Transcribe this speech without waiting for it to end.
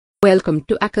Welcome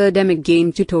to Academic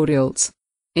Game Tutorials.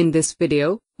 In this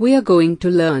video, we are going to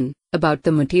learn about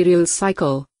the materials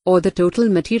cycle, or the total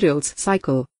materials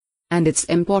cycle, and its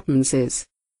importances.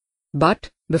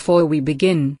 But, before we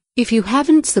begin, if you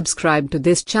haven't subscribed to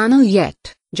this channel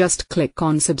yet, just click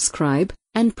on subscribe,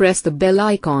 and press the bell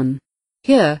icon.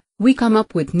 Here, we come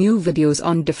up with new videos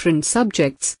on different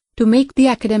subjects, to make the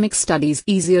academic studies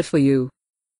easier for you.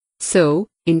 So,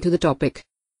 into the topic.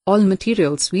 All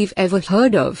materials we've ever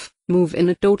heard of move in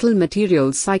a total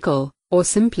materials cycle, or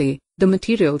simply, the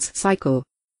materials cycle.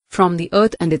 From the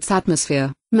Earth and its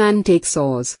atmosphere, man takes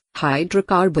ores,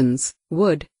 hydrocarbons,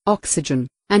 wood, oxygen,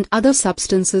 and other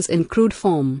substances in crude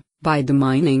form, by the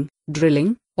mining,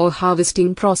 drilling, or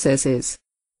harvesting processes.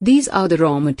 These are the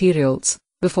raw materials,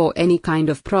 before any kind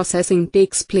of processing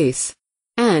takes place.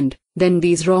 And, then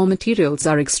these raw materials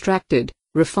are extracted,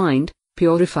 refined,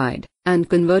 purified, and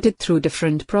converted through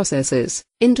different processes,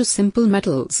 into simple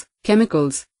metals,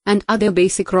 chemicals, and other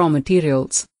basic raw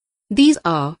materials. These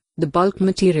are the bulk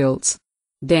materials.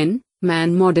 Then,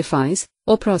 man modifies,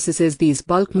 or processes these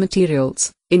bulk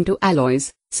materials, into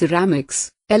alloys,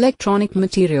 ceramics, electronic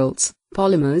materials,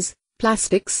 polymers,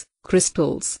 plastics,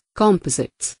 crystals,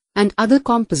 composites, and other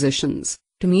compositions,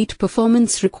 to meet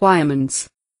performance requirements.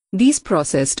 These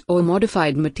processed or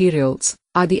modified materials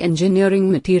are the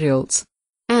engineering materials.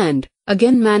 And,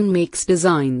 again man makes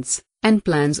designs and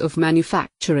plans of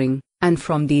manufacturing, and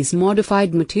from these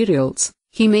modified materials,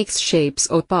 he makes shapes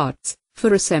or parts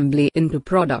for assembly into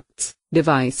products,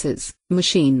 devices,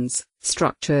 machines,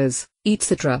 structures,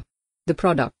 etc. The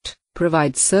product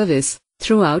provides service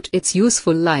throughout its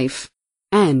useful life.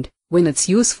 And, when its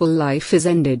useful life is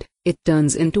ended, it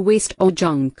turns into waste or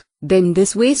junk. Then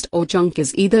this waste or junk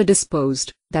is either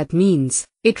disposed, that means,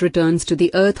 it returns to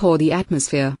the earth or the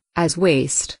atmosphere, as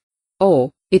waste.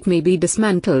 Or, it may be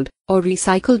dismantled, or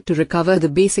recycled to recover the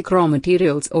basic raw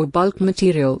materials or bulk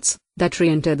materials, that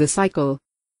re-enter the cycle.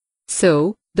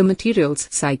 So, the materials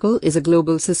cycle is a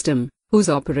global system, whose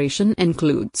operation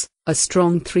includes a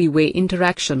strong three-way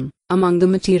interaction among the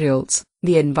materials,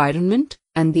 the environment,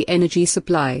 and the energy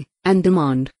supply and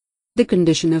demand. The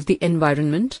condition of the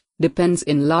environment depends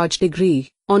in large degree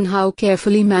on how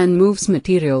carefully man moves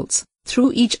materials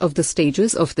through each of the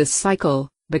stages of this cycle,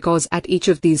 because at each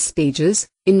of these stages,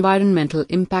 environmental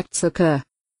impacts occur.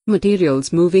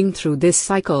 Materials moving through this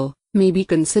cycle may be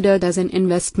considered as an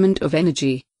investment of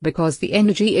energy, because the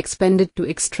energy expended to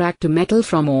extract a metal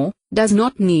from ore does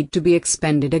not need to be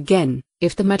expended again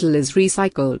if the metal is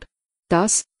recycled.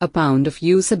 Thus, a pound of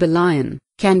usable iron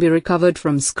can be recovered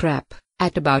from scrap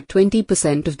at about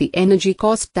 20% of the energy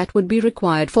cost that would be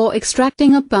required for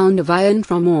extracting a pound of iron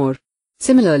from ore.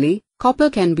 Similarly, copper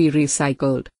can be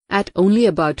recycled at only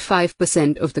about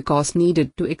 5% of the cost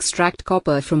needed to extract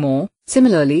copper from ore.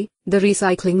 Similarly, the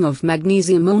recycling of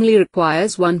magnesium only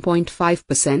requires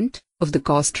 1.5% of the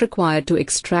cost required to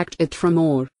extract it from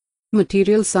ore.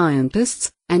 Material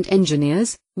scientists and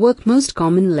engineers work most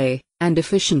commonly and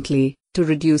efficiently to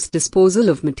reduce disposal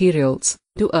of materials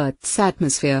to Earth's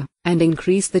atmosphere and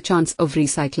increase the chance of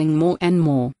recycling more and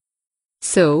more.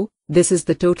 So, this is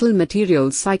the total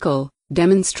materials cycle,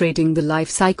 demonstrating the life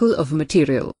cycle of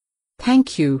material.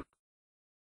 Thank you.